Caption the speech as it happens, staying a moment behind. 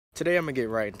Today I'm gonna get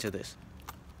right into this.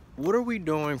 What are we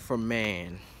doing for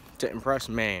man, to impress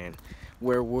man,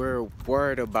 where we're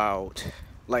worried about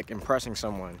like impressing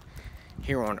someone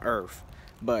here on earth,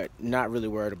 but not really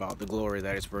worried about the glory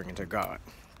that it's bringing to God?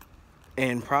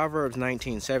 In Proverbs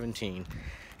 19:17,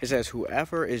 it says,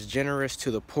 "Whoever is generous to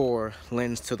the poor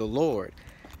lends to the Lord,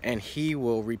 and he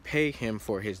will repay him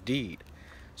for his deed."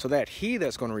 So that he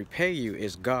that's going to repay you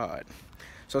is God.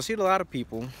 So I see a lot of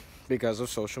people, because of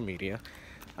social media,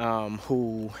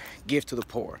 who give to the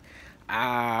poor.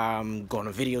 I'm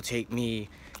going to videotape me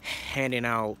handing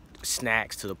out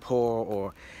snacks to the poor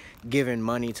or giving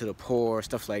money to the poor,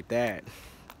 stuff like that.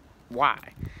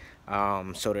 Why?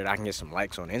 So that I can get some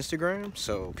likes on Instagram,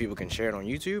 so people can share it on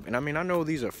YouTube. And I mean, I know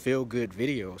these are feel-good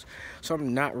videos, so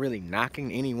I'm not really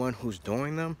knocking anyone who's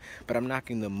doing them, but I'm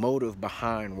knocking the motive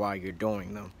behind why you're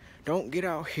doing them. Don't get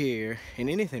out here in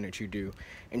anything that you do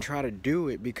and try to do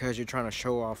it because you're trying to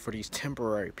show off for these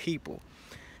temporary people.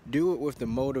 Do it with the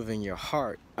motive in your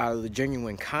heart, out of the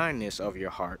genuine kindness of your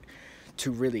heart,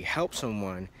 to really help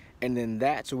someone. And then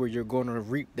that's where you're going to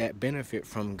reap that benefit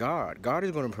from God. God is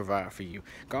going to provide for you.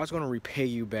 God's going to repay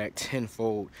you back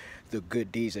tenfold the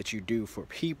good deeds that you do for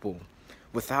people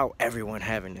without everyone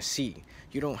having to see.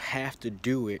 You don't have to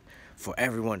do it for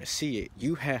everyone to see it.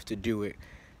 You have to do it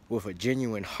with a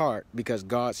genuine heart because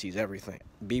God sees everything.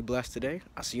 Be blessed today.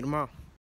 I'll see you tomorrow.